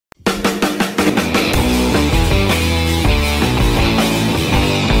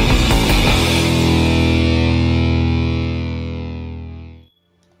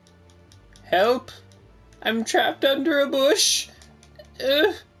I'm trapped under a bush.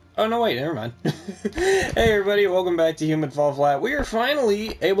 Oh no, wait, never mind. Hey everybody, welcome back to Human Fall Flat. We are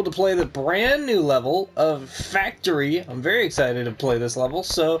finally able to play the brand new level of Factory. I'm very excited to play this level,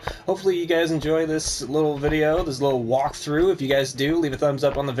 so hopefully you guys enjoy this little video, this little walkthrough. If you guys do, leave a thumbs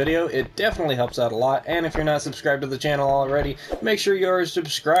up on the video. It definitely helps out a lot. And if you're not subscribed to the channel already, make sure you are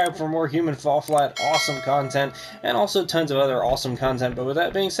subscribed for more Human Fall Flat awesome content, and also tons of other awesome content. But with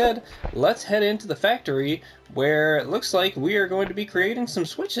that being said, let's head into the factory, where it looks like we are going to be creating some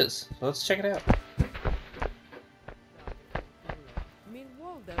switches. So let's check it out.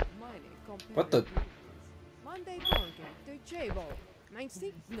 What the?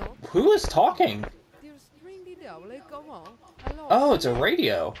 Who is talking? Oh, it's a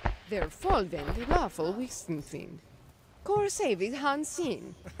radio.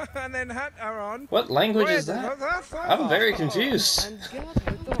 What language is that? I'm very confused.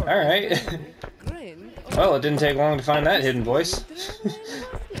 Alright. Well, it didn't take long to find that hidden voice.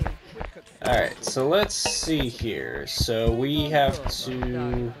 Alright, so let's see here. So we have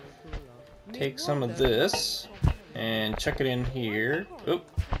to take some of this and chuck it in here. Oop.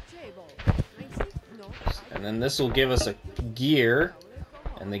 And then this will give us a gear,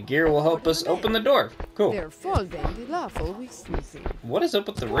 and the gear will help us open the door. Cool. What is up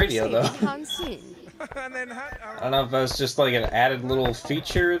with the radio, though? I don't know if that's just like an added little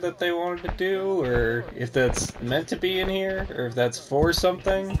feature that they wanted to do, or if that's meant to be in here, or if that's for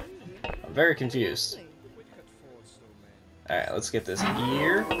something. I'm very confused. Alright, let's get this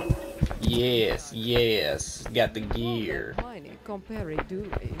gear. Yes, yes, got the gear. I'm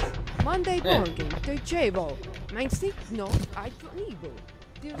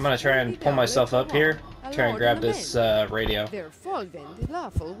gonna try and pull myself up here, try and grab this radio.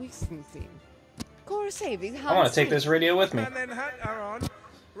 I want to take this radio with me.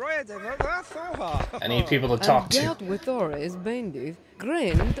 I need people to talk to.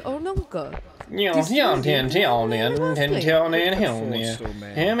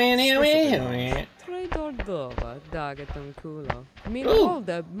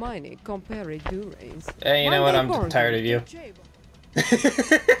 Hey, you know what? I'm tired of you.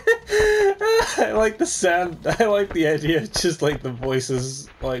 I like the sound. I like the idea of just like the voices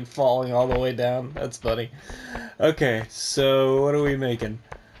like falling all the way down. That's funny. Okay, so what are we making?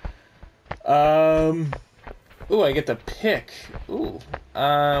 Ooh, I get to pick. Ooh.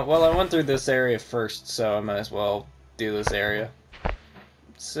 Well, I went through this area first, so I might as well do this area.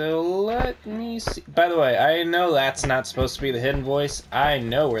 So let me see. By the way, I know that's not supposed to be the hidden voice. I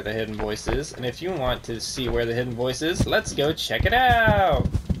know where the hidden voice is, and if you want to see where the hidden voice is, let's go check it out.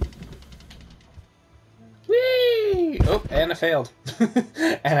 Whee! Oh, and I failed.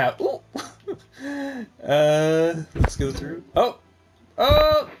 And I ooh. Let's go through. Oh,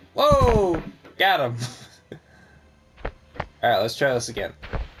 oh, whoa! Got him. All right, let's try this again.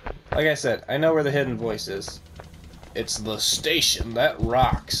 Like I said, I know where the hidden voice is. It's the station that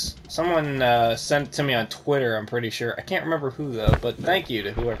rocks. Someone sent it to me on Twitter, I'm pretty sure. I can't remember who, though, but thank you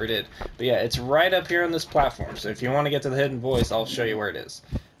to whoever did. But yeah, it's right up here on this platform, so if you want to get to the hidden voice, I'll show you where it is.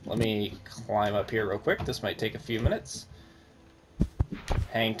 Let me climb up here real quick. This might take a few minutes.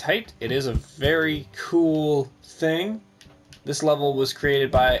 Hang tight. It is a very cool thing. This level was created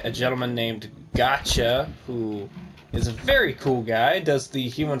by a gentleman named Gotcha, who is a very cool guy. Does the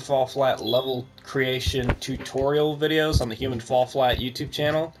Human Fall Flat level creation tutorial videos on the Human Fall Flat YouTube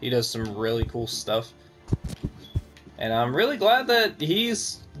channel. He does some really cool stuff. And I'm really glad that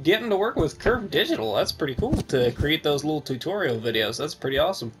he's getting to work with Curve Digital. That's pretty cool to create those little tutorial videos. That's pretty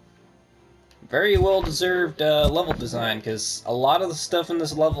awesome. Very well-deserved level design, because a lot of the stuff in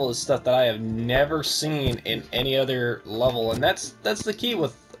this level is stuff that I have never seen in any other level, and that's the key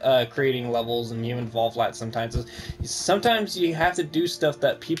with creating levels in Human Fall Flat sometimes. Sometimes you have to do stuff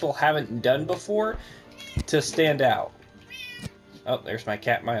that people haven't done before to stand out. Oh, there's my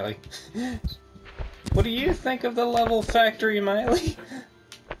cat Miley. What do you think of the level Factory, Miley?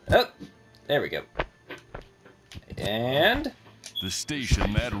 Oh, there we go. And the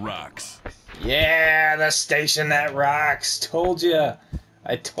station that rocks. Yeah, the station that rocks. Told ya.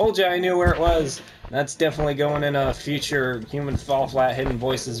 I told you I knew where it was. That's definitely going in a future Human Fall Flat Hidden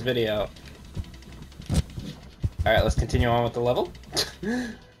Voices video. Alright, let's continue on with the level.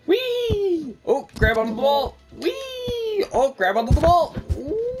 Whee! Oh, grab onto the ball! Whee! Oh, grab onto the ball!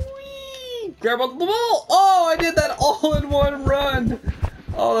 Whee! Grab onto the ball! Oh, I did that all in one run!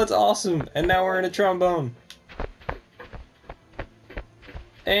 Oh, that's awesome. And now we're in a trombone.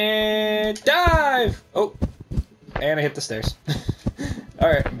 And dive! Oh, and I hit the stairs.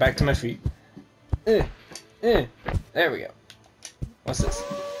 Alright, back to my feet. There we go. What's this?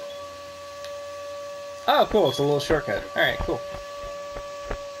 Oh, cool. It's a little shortcut. Alright, cool.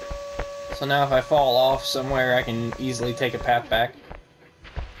 So now if I fall off somewhere, I can easily take a path back.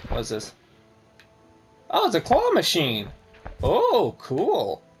 What's this? Oh, it's a claw machine! Oh,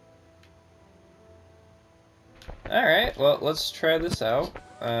 cool. Alright, well, let's try this out.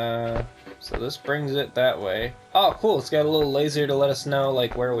 So this brings it that way. Oh, cool. It's got a little laser to let us know,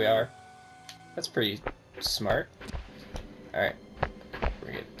 like, where we are. That's pretty smart. Alright.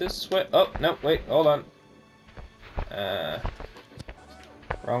 Bring it this way. Oh, no, wait, hold on.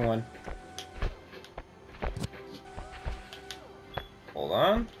 Wrong one. Hold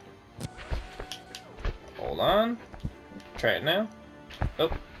on. Hold on. Try it now. Oh,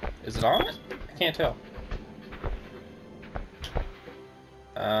 is it on it? I can't tell.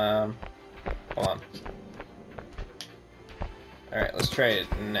 Hold on. Alright, let's try it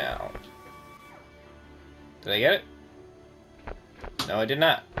now. Did I get it? No, I did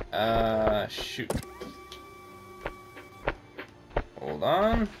not. Shoot. Hold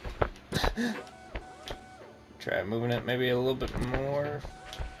on. Try moving it maybe a little bit more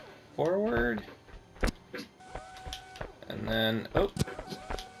forward. And then, oh.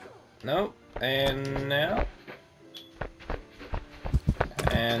 Nope. And now?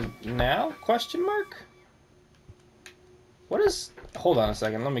 And now? Question mark? What is... Hold on a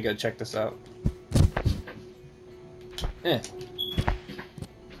second. Let me go check this out. There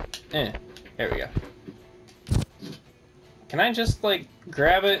we go. Can I just, like,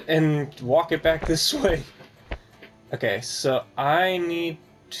 grab it and walk it back this way? Okay, so I need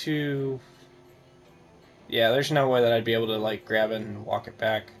to... Yeah, there's no way that I'd be able to, like, grab it and walk it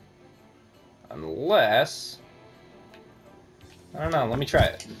back. Unless... I don't know, let me try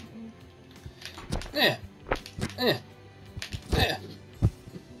it.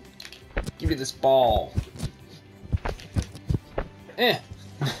 Give me this ball.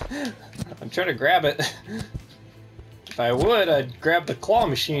 I'm trying to grab it. If I would, I'd grab the claw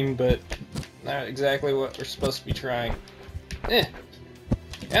machine, but not exactly what we're supposed to be trying.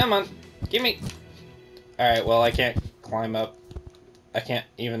 Come on, gimme. Alright, well, I can't climb up. I can't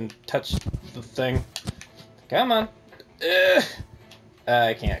even touch the thing. Come on.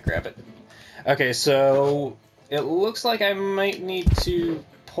 I can't grab it. Okay, so it looks like I might need to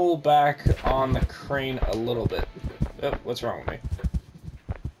pull back on the crane a little bit. Oh, what's wrong with me?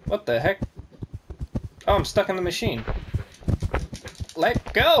 What the heck? Oh, I'm stuck in the machine.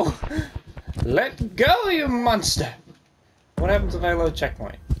 Let go! Let go, you monster! What happens if I load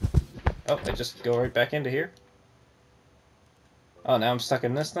checkpoint? Oh, I just go right back into here? Oh, now I'm stuck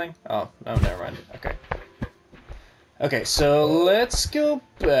in this thing? Oh, no, never mind. Okay. Okay, so let's go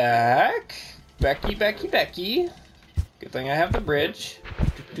back. Becky. Good thing I have the bridge.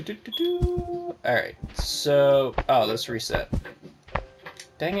 Alright, so... Oh, let's reset.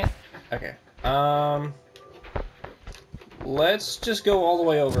 Dang it. Okay. Let's just go all the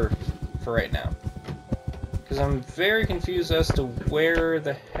way over for right now. Because I'm very confused as to where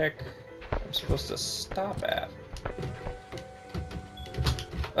the heck I'm supposed to stop at.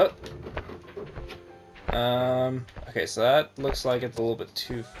 Oh. Okay, so that looks like it's a little bit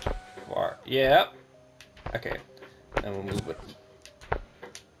too far. Yep. Okay. Then we'll move it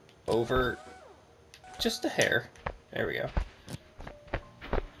over just a hair. There we go.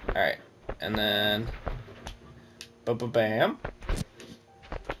 Alright. And then... Ba-ba-bam.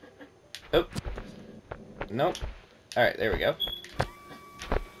 Oh. Nope. Alright, there we go.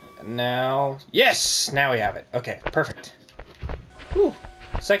 And now... Yes! Now we have it. Okay, perfect. Whew.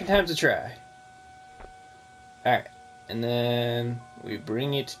 Second time's a try. Alright. And then we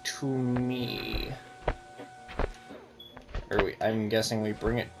bring it to me. Or I'm guessing we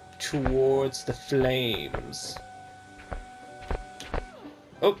bring it towards the flames.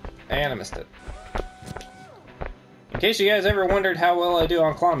 Oh, and I missed it. In case you guys ever wondered how well I do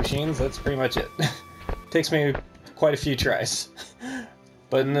on claw machines, that's pretty much it. Takes me quite a few tries.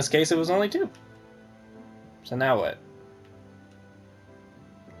 But in this case, it was only 2. So now what?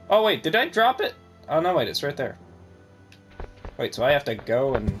 Oh wait, did I drop it? Oh no, wait, it's right there. Wait, so I have to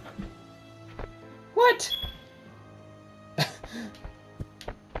go and... What?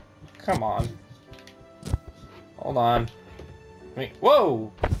 Come on. Hold on. Wait,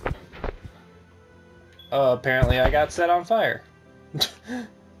 whoa! Apparently I got set on fire.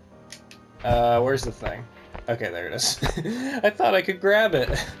 Where's the thing? Okay, there it is. I thought I could grab it.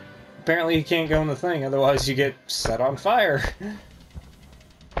 Apparently you can't go in the thing, otherwise you get set on fire.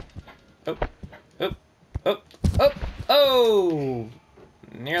 Oh!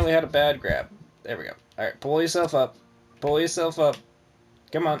 Nearly had a bad grab. There we go. Alright, pull yourself up. Pull yourself up.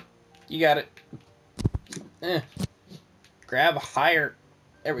 Come on. You got it. Grab higher.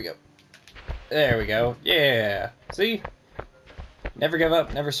 There we go. There we go. Yeah. See? Never give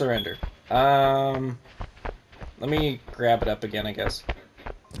up, never surrender. Let me grab it up again, I guess.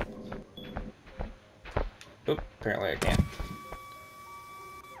 Oop, apparently I can't.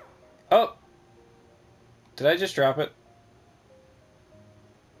 Oh! Did I just drop it?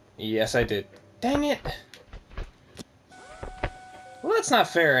 Yes, I did. Dang it! Well, that's not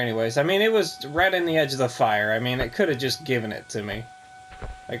fair anyways. I mean, it was right in the edge of the fire. I mean, it could have just given it to me.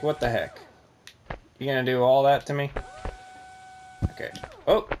 Like, what the heck? You gonna do all that to me? Okay.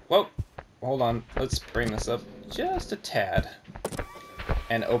 Oh, whoa. Hold on. Let's bring this up just a tad.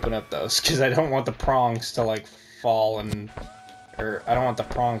 And open up those, because I don't want the prongs to, like, fall and... Or, I don't want the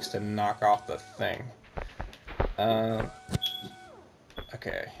prongs to knock off the thing.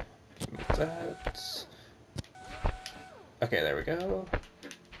 Okay. Move that. Okay, there we go.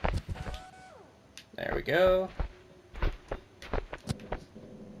 There we go.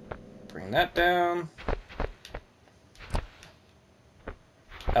 Bring that down.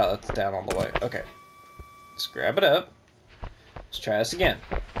 Oh, that's down all the way. Okay. Let's grab it up. Let's try this again.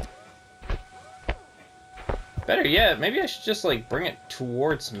 Better yet, maybe I should just, like, bring it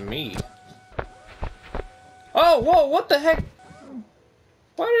towards me. Oh, whoa, what the heck?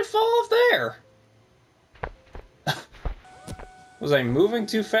 Why did it fall off there? Was I moving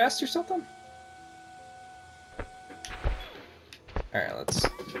too fast or something? Alright, let's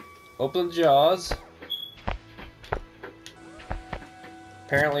open the jaws.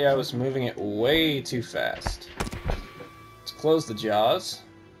 Apparently I was moving it way too fast. Let's close the jaws.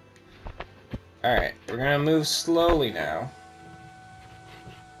 Alright, we're gonna move slowly now.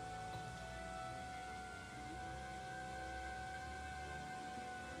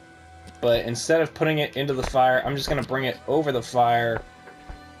 But instead of putting it into the fire, I'm just gonna bring it over the fire.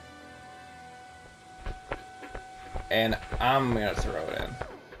 And I'm gonna throw it in.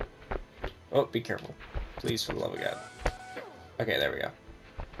 Oh, be careful. Please, for the love of God. Okay, there we go.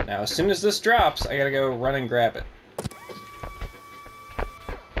 Now, as soon as this drops, I gotta go run and grab it.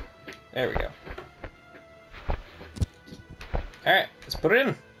 There we go. Alright, let's put it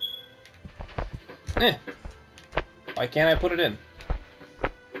in. Why can't I put it in?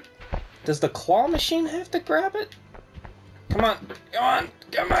 Does the claw machine have to grab it? Come on, come on,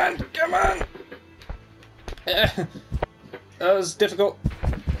 come on, come on! That was difficult.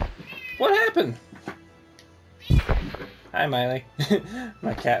 What happened? Hi, Miley.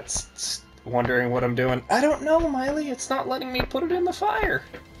 My cat's wondering what I'm doing. I don't know, Miley. It's not letting me put it in the fire.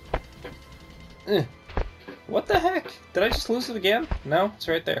 What the heck? Did I just lose it again? No, it's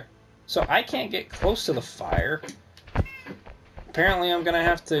right there. So I can't get close to the fire. Apparently I'm gonna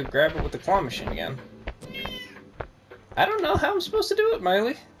have to grab it with the claw machine again. I don't know how I'm supposed to do it,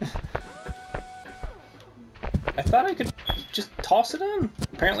 Miley. I thought I could just toss it in.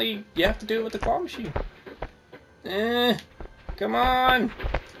 Apparently you have to do it with the claw machine. Come on!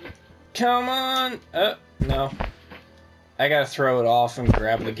 Come on! No. I gotta throw it off and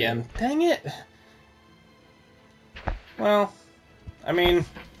grab it again. Dang it! Well, I mean,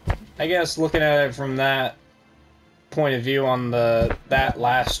 I guess looking at it from that point of view on that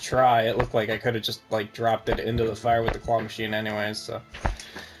last try, it looked like I could have just, like, dropped it into the fire with the claw machine anyways, so...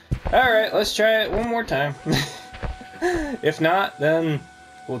 Alright, let's try it one more time. If not, then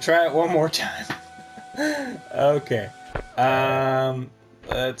we'll try it one more time. Okay.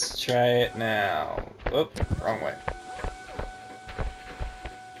 Let's try it now. Whoop, wrong way.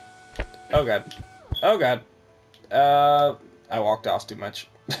 Oh god. Oh god. I walked off too much.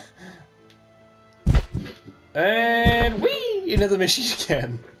 And whee! Into the machine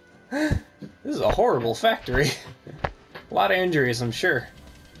again. This is a horrible factory. A lot of injuries, I'm sure.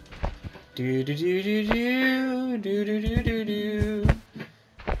 Do do do do do do do do do do.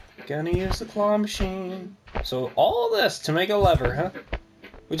 Gonna use the claw machine. So all this to make a lever, huh?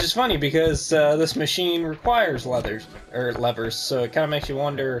 Which is funny because this machine requires levers, so it kind of makes you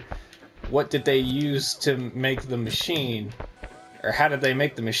wonder, what did they use to make the machine? Or how did they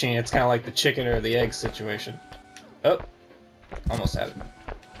make the machine? It's kind of like the chicken or the egg situation. Oh, almost had it.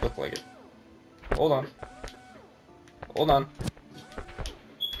 Looked like it. Hold on. Hold on.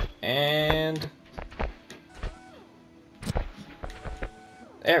 And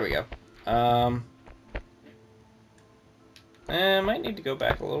there we go. I might need to go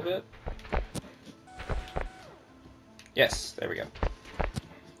back a little bit. Yes, there we go.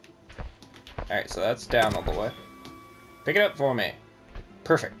 Alright, so that's down all the way. Pick it up for me.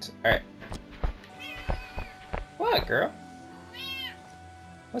 Perfect. Alright. What, girl?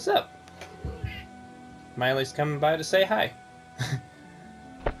 What's up? Miley's coming by to say hi.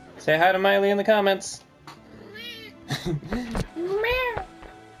 Say hi to Miley in the comments.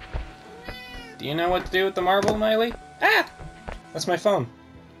 Do you know what to do with the marble, Miley? Ah! That's my phone.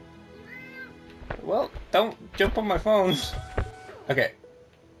 Well, don't jump on my phone. Okay.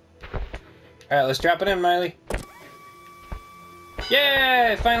 Alright, let's drop it in, Miley.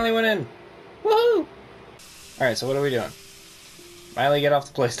 Yay! Finally went in. Woohoo! Alright, so what are we doing? Miley, get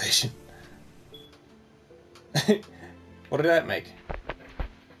off the PlayStation. What did that make?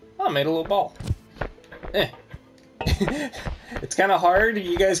 Oh, it made a little ball. Eh. It's kind of hard,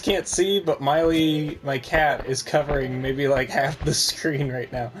 you guys can't see, but Miley, my cat, is covering maybe like half the screen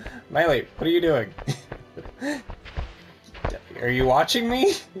right now. Miley, what are you doing? Are you watching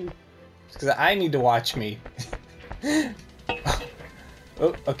me? Because I need to watch me.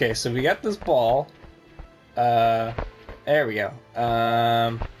 Oh, okay, so we got this ball. There we go.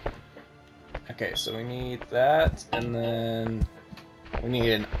 Okay, so we need that, and then we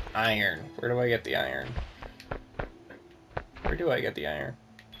need an iron. Where do I get the iron? Where do I get the iron?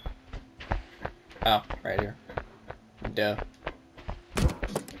 Oh, right here. Duh. There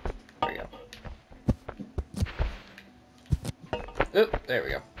we go. Oop, there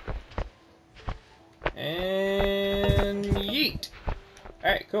we go. And yeet!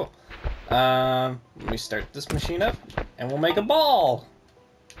 Alright, cool. Let me start this machine up, and we'll make a ball!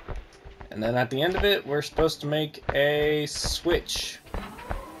 And then at the end of it, we're supposed to make a switch.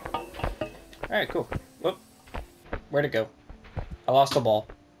 Alright, cool. Whoop. Where'd it go? I lost the ball.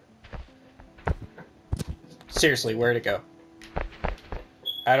 Seriously, where'd it go?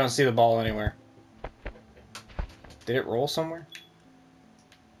 I don't see the ball anywhere. Did it roll somewhere?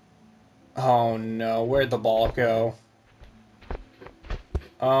 Oh no, where'd the ball go?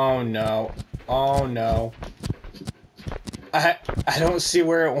 Oh no. Oh no. I don't see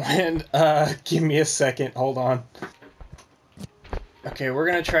where it went. Give me a second. Hold on. Okay, we're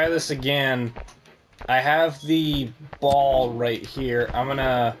gonna try this again. I have the ball right here. I'm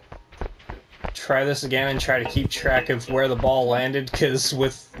gonna try this again and try to keep track of where the ball landed, because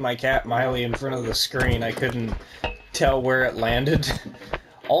with my cat Miley in front of the screen, I couldn't tell where it landed.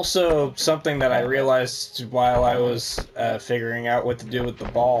 Also, something that I realized while I was figuring out what to do with the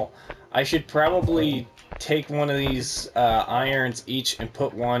ball, I should probably take one of these irons each and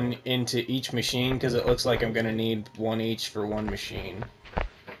put one into each machine, because it looks like I'm going to need one each for one machine.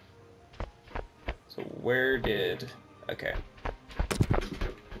 So where did... Okay.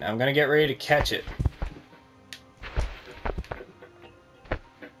 Now I'm going to get ready to catch it.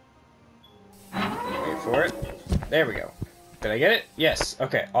 Wait for it. There we go. Did I get it? Yes.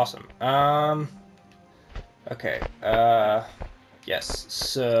 Okay, awesome. Okay, yes.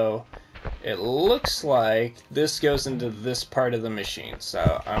 So, it looks like this goes into this part of the machine.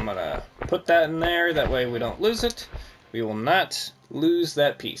 So, I'm gonna put that in there. That way we don't lose it. We will not lose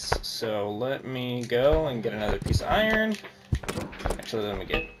that piece. So, let me go and get another piece of iron. Actually, let me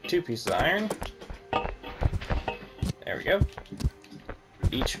get 2 pieces of iron. There we go.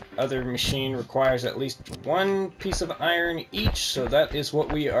 Each other machine requires at least 1 piece of iron each, so that is what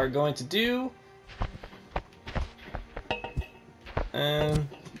we are going to do. And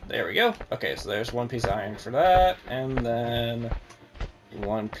there we go. Okay, so there's 1 piece of iron for that, and then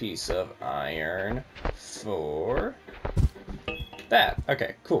 1 piece of iron for that.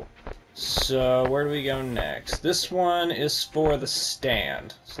 Okay, cool. So where do we go next? This one is for the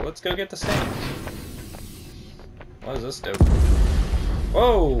stand. So let's go get the stand. What does this do?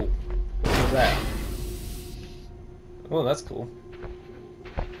 Whoa! What was that? Oh, that's cool.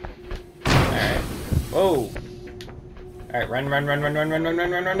 Alright. Whoa! Alright, run, run, run, run, run, run, run,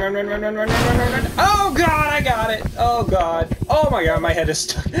 run, run, run, run, run, run, run, run, run, run, run. Oh god, I got it! Oh god. Oh my god, my head is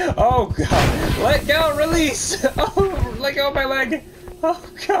stuck. Oh god. Let go, release! Oh, let go of my leg. Oh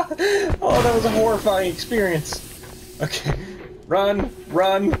god. Oh, that was a horrifying experience. Okay. Run,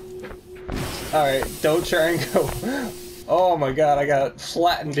 run. Alright, don't try and go. Oh my god, I got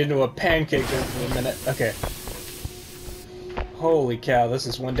flattened into a pancake there for a minute. Okay. Holy cow, this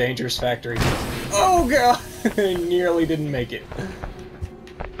is one dangerous factory. Oh god! I nearly didn't make it.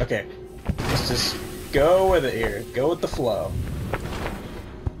 Okay. Let's just go with it here. Go with the flow.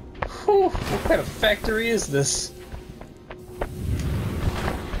 Whew, what kind of factory is this?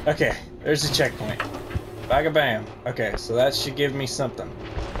 Okay, there's a checkpoint. Bam. Okay, so that should give me something.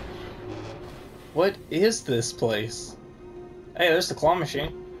 What is this place? Hey, there's the claw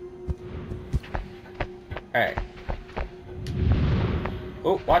machine. Alright.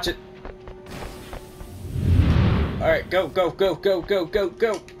 Oh, watch it. Alright, go, go, go, go, go, go,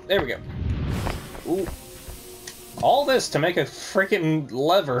 go. There we go. Ooh. All this to make a freaking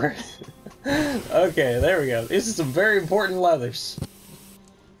lever. Okay, there we go. These are some very important leathers.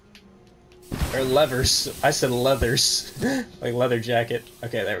 Or levers. I said leathers. Like leather jacket.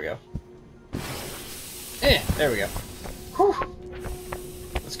 Okay, there we go. There we go. Whew.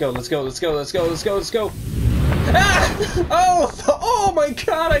 Let's go, let's go, let's go, let's go, let's go, let's go. Ah! Oh my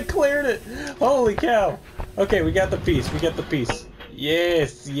god, I cleared it! Holy cow. Okay, we got the piece, we got the piece.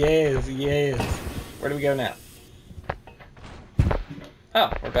 Yes, yes, yes. Where do we go now?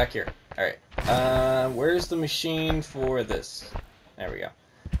 Oh, we're back here. Alright. Where's the machine for this? There we go.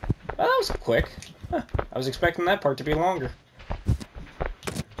 Well, that was quick. Huh. I was expecting that part to be longer.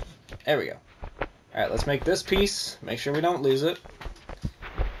 There we go. Alright, let's make this piece. Make sure we don't lose it.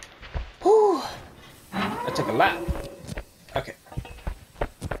 Whew! That took a lot. Okay.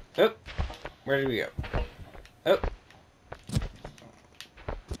 Oh! Where did we go? Oh!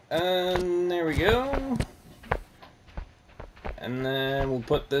 And there we go. And then we'll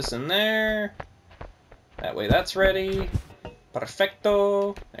put this in there. That way that's ready.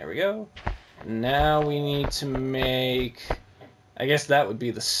 Perfecto. There we go. Now we need to make... I guess that would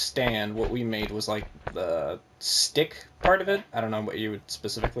be the stand. What we made was like the stick part of it. I don't know what you would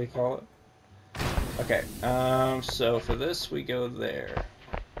specifically call it. Okay, so for this we go there.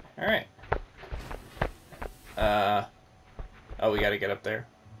 Alright. Oh, we gotta get up there.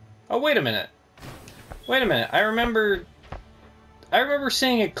 Oh, wait a minute. Wait a minute. I remember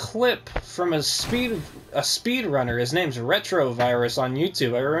seeing a clip from a speedrunner. His name's Retrovirus on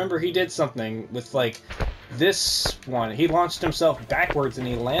YouTube. I remember he did something with like this one. He launched himself backwards and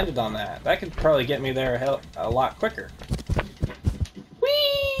he landed on that. That could probably get me there a lot quicker.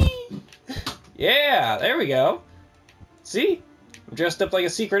 Whee! Yeah, there we go. See? I'm dressed up like a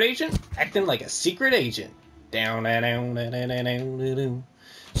secret agent, acting like a secret agent. Down, down, down, down, down, down, down.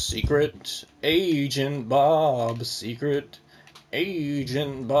 Secret Agent Bob. Secret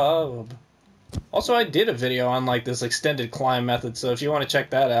Agent Bob. Also, I did a video on like this extended climb method, so if you want to check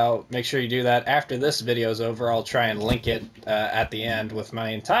that out, make sure you do that after this video's over. I'll try and link it at the end with my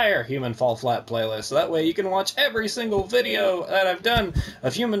entire Human Fall Flat playlist, so that way you can watch every single video that I've done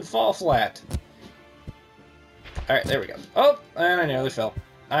of Human Fall Flat. Alright, there we go. Oh, and I nearly fell.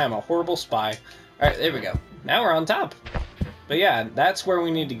 I am a horrible spy. Alright, there we go. Now we're on top. But yeah, that's where we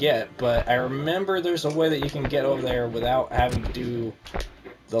need to get, but I remember there's a way that you can get over there without having to do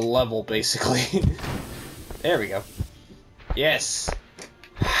the level, basically. There we go. Yes!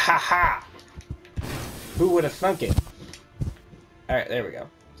 Ha-ha! Who would have thunk it? Alright, there we go.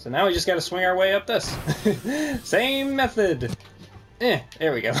 So now we just gotta swing our way up this. Same method!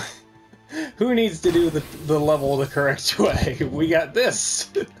 There we go. Who needs to do the level the correct way? We got this!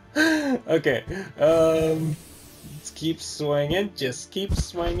 Okay, let's keep swinging, just keep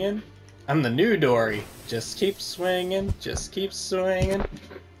swinging. I'm the new Dory. Just keep swinging, just keep swinging.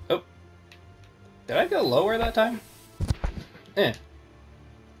 Oh. Did I go lower that time?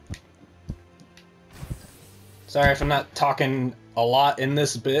 Sorry if I'm not talking a lot in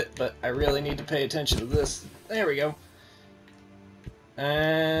this bit, but I really need to pay attention to this. There we go.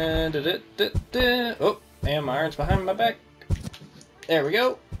 And oh, and my iron's behind my back. There we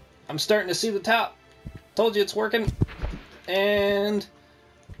go. I'm starting to see the top. Told you it's working. And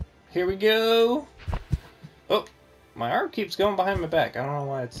here we go. Oh, my arm keeps going behind my back. I don't know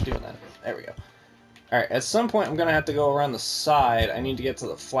why it's doing that. There we go. Alright, at some point I'm going to have to go around the side. I need to get to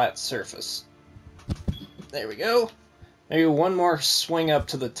the flat surface. There we go. Maybe one more swing up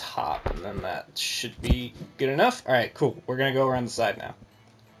to the top, and then that should be good enough. Alright, cool. We're going to go around the side now.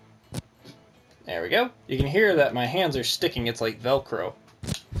 There we go. You can hear that my hands are sticking. It's like Velcro.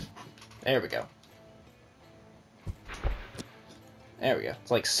 There we go. There we go.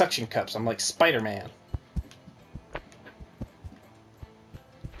 It's like suction cups. I'm like Spider-Man.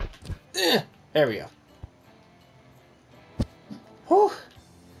 There we go. Whew.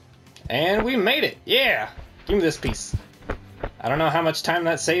 And we made it. Yeah. Give me this piece. I don't know how much time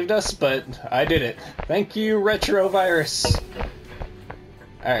that saved us, but I did it. Thank you, Retrovirus.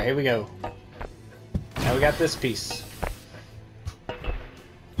 Alright, here we go. Now we got this piece.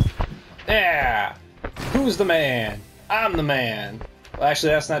 Yeah! Who's the man? I'm the man. Well,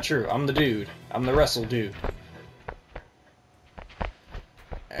 actually, that's not true. I'm the dude. I'm the WRESTLEDUDE.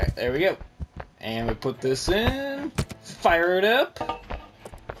 Alright, there we go. And we put this in. Fire it up.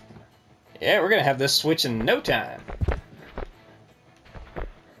 Yeah, we're gonna have this switch in no time.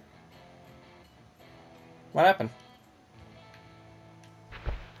 What happened?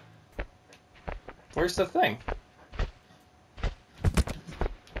 Where's the thing?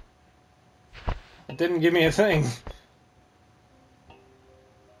 It didn't give me a thing.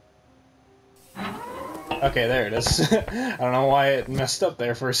 Okay, there it is. I don't know why it messed up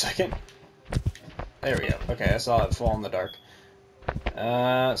there for a second. There we go. Okay, I saw it fall in the dark.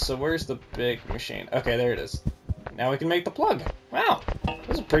 So where's the big machine? Okay, there it is. Now we can make the plug. Wow, that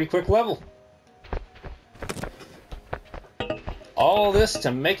was a pretty quick level. All this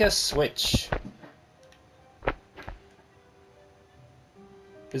to make a switch.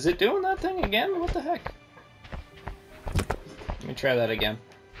 Is it doing that thing again? What the heck? Let me try that again.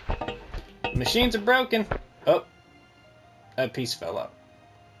 The machines are broken. Oh, that piece fell out.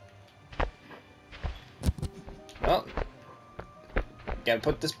 Well, gotta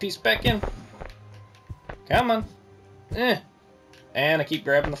put this piece back in. Come on. And I keep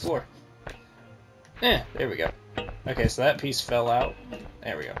grabbing the floor. There we go. Okay, so that piece fell out.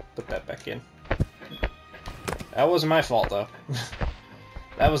 There we go. Put that back in. That wasn't my fault, though.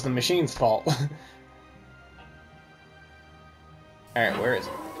 That was the machine's fault. Alright, where is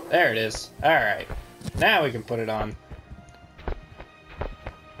it? There it is. Alright. Now we can put it on.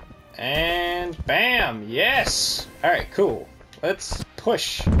 And bam! Yes! Alright, cool. Let's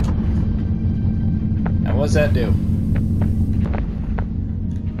push. Now, what's that do?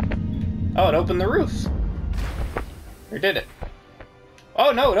 Oh, it opened the roof. Or did it?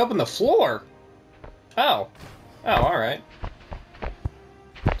 Oh, no, it opened the floor. Oh. Oh, alright.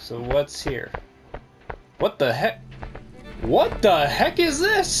 So what's here? What the heck? What the heck is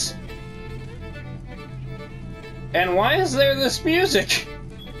this? And why is there this music?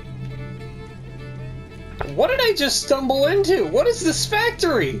 What did I just stumble into? What is this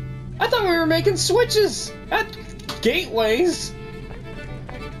factory? I thought we were making switches, not gateways.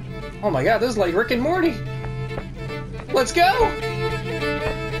 Oh my god, this is like Rick and Morty. Let's go!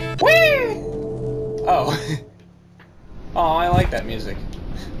 Whee! Oh. Oh, I like that music.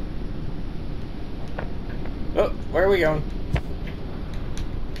 Oh, where are we going?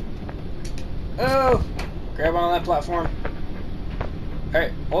 Oh! Grab on that platform.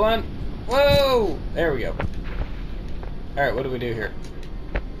 Alright, hold on. Whoa! There we go. Alright, what do we do here?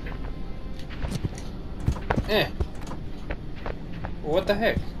 What the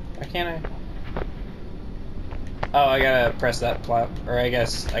heck? Why can't I? Oh, I gotta press that or I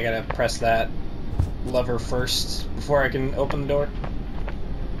guess I gotta press that lever first before I can open the door.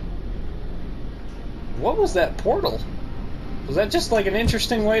 What was that portal? Was that just like an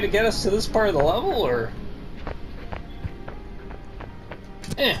interesting way to get us to this part of the level, or?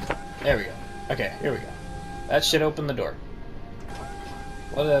 There we go. Okay, here we go. That should open the door.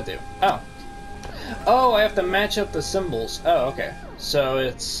 What did that do? Oh. Oh, I have to match up the symbols. Oh, okay. So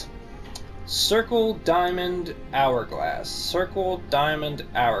it's circle, diamond, hourglass. Circle, diamond,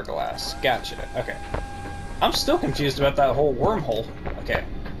 hourglass. Gotcha. Okay. I'm still confused about that whole wormhole. Okay.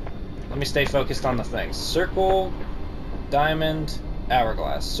 Let me stay focused on the things. Circle, diamond,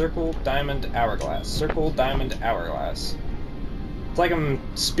 hourglass. Circle, diamond, hourglass. Circle, diamond, hourglass. It's like I'm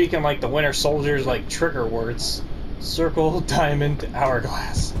speaking like the Winter Soldier's like trigger words. Circle, diamond,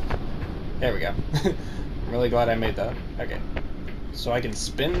 hourglass. There we go. I'm really glad I made that. Okay. So I can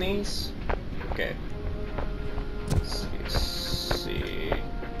spin these? Okay. Let's see.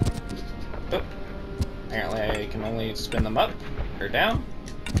 Oh. Apparently I can only spin them up or down.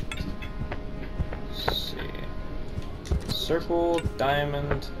 Let's see. Circle,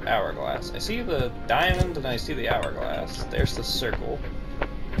 diamond, hourglass. I see the diamond and I see the hourglass. There's the circle.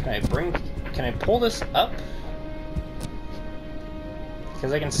 Can I pull this up?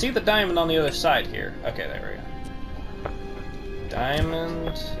 Because I can see the diamond on the other side here. Okay, there we go.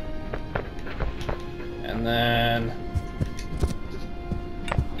 Diamond. And then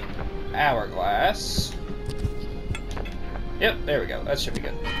hourglass. Yep, there we go. That should be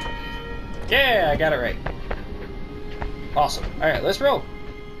good. Yeah, I got it right. Awesome. Alright, let's roll.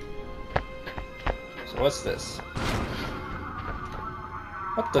 So what's this?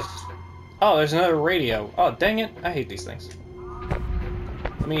 What the Oh, there's another radio. Oh, dang it. I hate these things.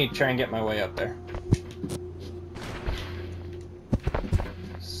 Let me try and get my way up there.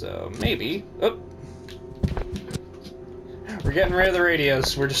 So, maybe... Oh! We're getting rid of the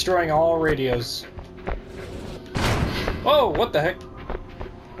radios. We're destroying all radios. Whoa, what the heck?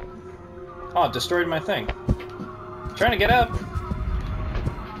 Oh, it destroyed my thing. Trying to get up.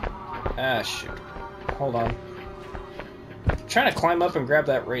 Ah, shoot. Hold on. I'm trying to climb up and grab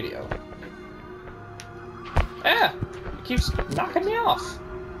that radio. Ah! It keeps knocking me off.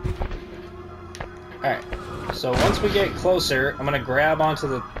 Alright. So once we get closer, I'm gonna grab onto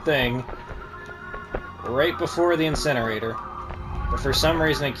the thing right before the incinerator. But for some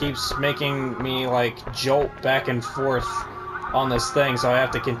reason it keeps making me, like, jolt back and forth on this thing, so I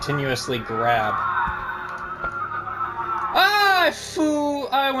have to continuously grab.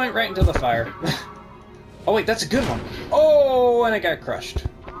 I went right into the fire. Oh wait, that's a good one. Oh, and it got crushed.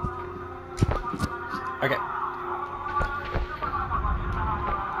 Okay.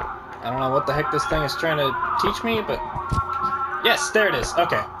 I don't know what the heck this thing is trying to teach me, but... Yes, there it is.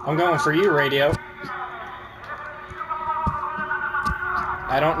 Okay, I'm going for you, radio.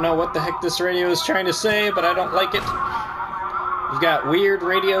 I don't know what the heck this radio is trying to say, but I don't like it. We've got weird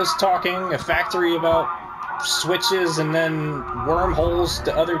radios talking, a factory about switches, and then wormholes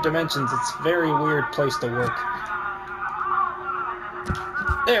to other dimensions. It's a very weird place to work.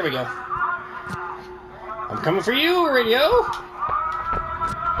 There we go. I'm coming for you, radio!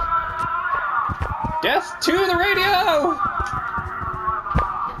 Death to the radio!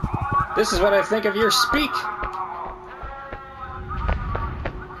 This is what I think of your speak.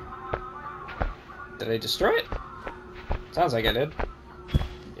 Did I destroy it? Sounds like I did.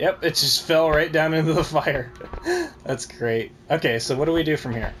 Yep, it just fell right down into the fire. That's great. Okay, so what do we do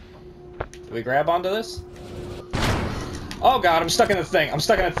from here? Do we grab onto this? Oh god, I'm stuck in the thing. I'm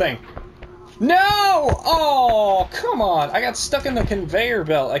stuck in the thing. No! Oh, come on. I got stuck in the conveyor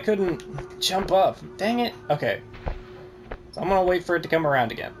belt. I couldn't jump up. Dang it. Okay. So I'm gonna wait for it to come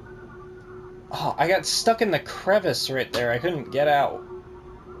around again. Oh, I got stuck in the crevice right there. I couldn't get out.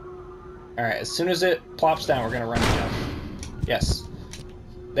 Alright, as soon as it plops down, we're gonna run and jump. Yes.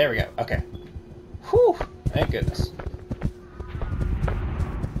 There we go. Okay. Whew. Thank goodness.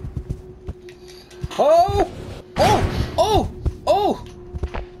 Oh! Oh! Oh! Oh!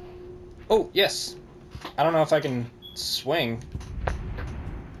 Oh, yes. I don't know if I can swing.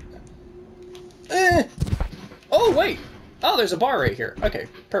 Oh, wait! Oh, there's a bar right here. Okay,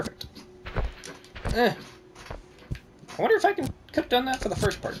 perfect. I wonder if I could have done that for the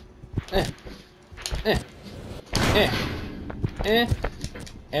first part.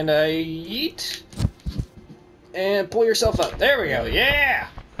 And I yeet. And pull yourself up. There we go. Yeah!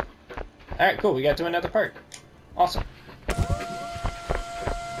 Alright, cool. We got to another part. Awesome.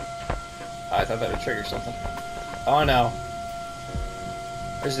 Oh, I thought that would trigger something. Oh, no.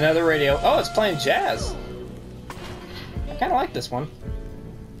 There's another radio. Oh, it's playing jazz. I kind of like this one.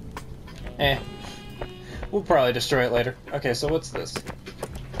 We'll probably destroy it later. Okay, so what's this?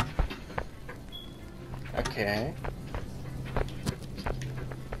 Okay.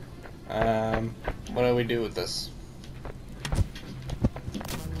 What do we do with this?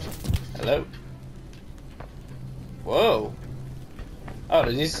 Hello? Whoa. Oh,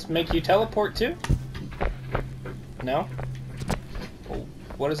 does this make you teleport too? No? Well,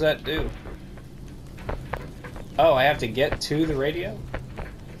 what does that do? Oh, I have to get to the radio?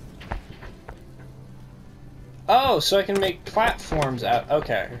 Oh, so I can make platforms out.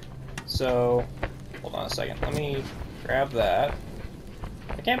 Okay. So, hold on a second. Let me grab that.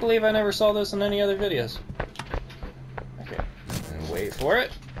 I can't believe I never saw this in any other videos. Okay. And wait for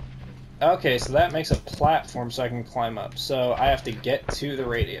it. Okay, so that makes a platform so I can climb up. So I have to get to the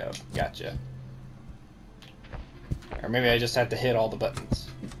radio. Gotcha. Or maybe I just have to hit all the buttons.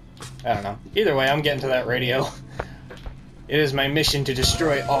 I don't know. Either way, I'm getting to that radio. It is my mission to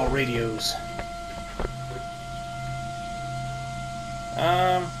destroy all radios.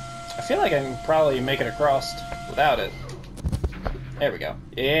 I feel like I can probably make it across without it. There we go.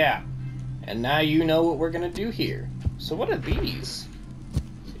 Yeah. And now you know what we're gonna do here. So what are these?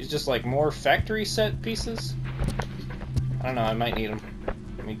 These just like more factory set pieces? I don't know, I might need them.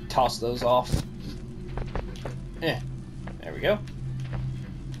 Let me toss those off. There we go.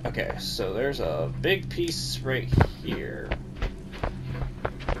 Okay, so there's a big piece right here.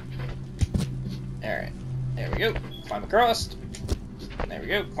 Alright, there we go. Climb across. There we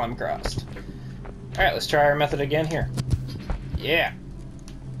go, climb across. Alright, let's try our method again here. Yeah.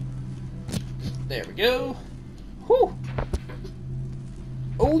 There we go. Whew.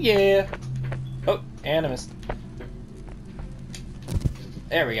 Oh yeah. Oh, and I missed.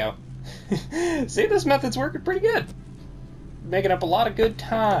 There we go. See, this method's working pretty good. Making up a lot of good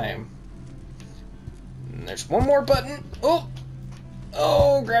time. And there's one more button. Oh!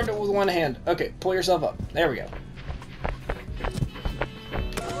 Oh, grabbed it with one hand. Okay, pull yourself up. There we go.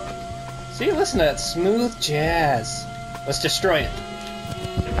 See, listen to that smooth jazz. Let's destroy it.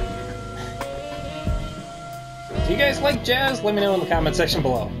 Do you guys like jazz? Let me know in the comment section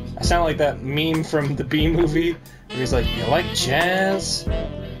below. I sound like that meme from the Bee Movie, where he's like, "You like jazz?"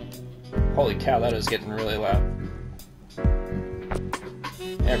 Holy cow, that is getting really loud.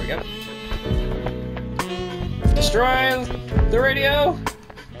 There we go. Destroy the radio.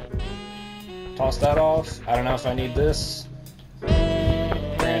 Toss that off. I don't know if I need this. We're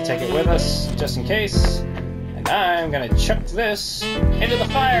gonna take it with us, just in case. And I'm gonna chuck this into the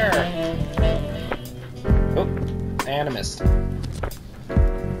fire. Oh, and I missed.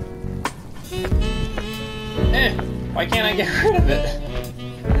 Why can't I get rid of it?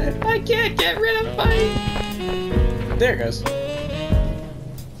 I can't get rid of my... There it goes.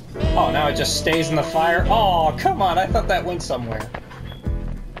 Oh, now it just stays in the fire? Oh, come on, I thought that went somewhere.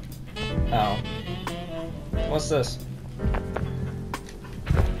 Oh. What's this?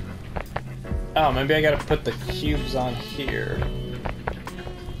 Oh, maybe I gotta put the cubes on here.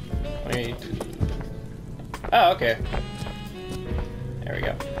 Let me do... Oh, okay. There we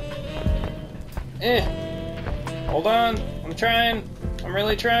go. Hold on. I'm trying. I'm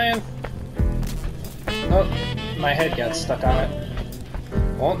really trying. Nope. My head got stuck on it.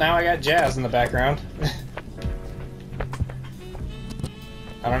 Well, now I got jazz in the background.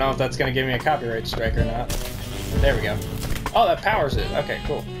 I don't know if that's gonna give me a copyright strike or not. There we go. Oh, that powers it. Okay,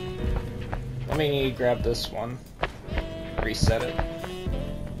 cool. Let me grab this one. Reset it.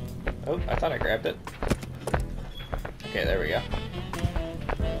 Oh, I thought I grabbed it. Okay, there we go.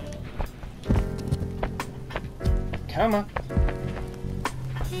 Come on.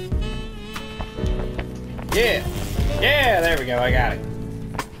 Yeah! Yeah, there we go, I got it.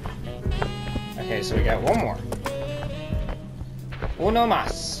 Okay, so we got one more. Uno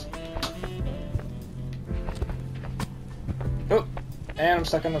más. Oh, and I'm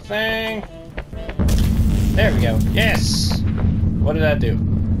stuck on the thing. There we go. Yes! What did that do?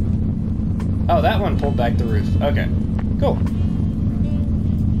 Oh, that one pulled back the roof. Okay, cool.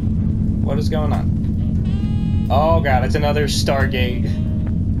 What is going on? Oh god, it's another Stargate.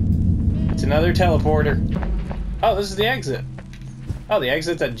 It's another teleporter. Oh, this is the exit. Oh, the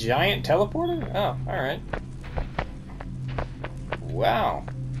exit's a giant teleporter? Oh, alright. Wow.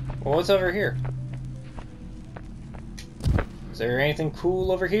 Well, what's over here? Is there anything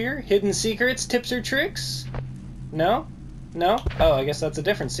cool over here? Hidden secrets, tips or tricks? No? No? Oh, I guess that's a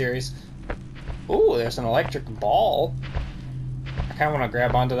different series. Ooh, there's an electric ball. I kind of want to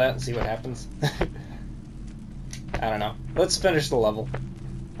grab onto that and see what happens. I don't know. Let's finish the level.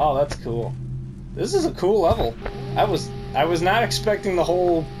 Oh, that's cool. This is a cool level. I was not expecting the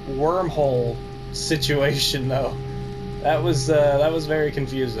whole wormhole situation though. That was very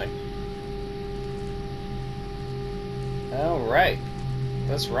confusing. All right,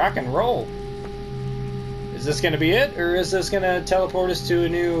 let's rock and roll. Is this gonna be it, or is this gonna teleport us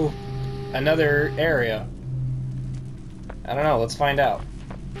to another area? I don't know. Let's find out.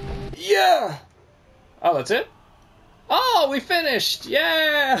 Yeah. Oh, that's it. Oh, we finished!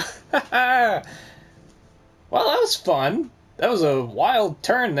 Yeah! Well, that was fun. That was a wild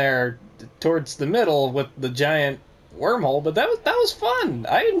turn there towards the middle with the giant wormhole, but that was fun.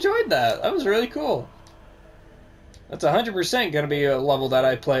 I enjoyed that. That was really cool. That's 100% going to be a level that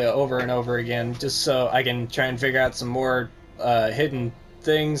I play over and over again, just so I can try and figure out some more hidden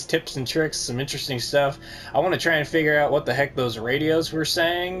things, tips and tricks, some interesting stuff. I want to try and figure out what the heck those radios were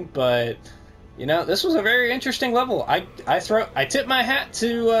saying, but... You know, this was a very interesting level. I tip my hat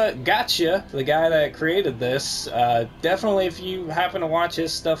to Gotcha, the guy that created this. Definitely, if you happen to watch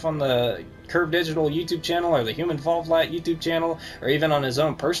his stuff on the Curve Digital YouTube channel or the Human Fall Flat YouTube channel, or even on his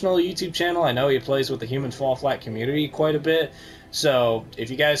own personal YouTube channel, I know he plays with the Human Fall Flat community quite a bit. So if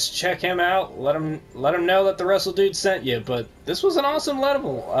you guys check him out, let him know that the WRESTLEDUDE sent you. But this was an awesome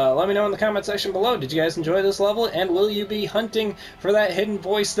level. Let me know in the comment section below. Did you guys enjoy this level? And will you be hunting for that hidden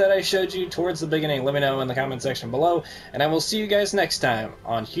voice that I showed you towards the beginning? Let me know in the comment section below. And I will see you guys next time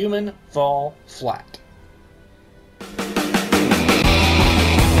on Human Fall Flat.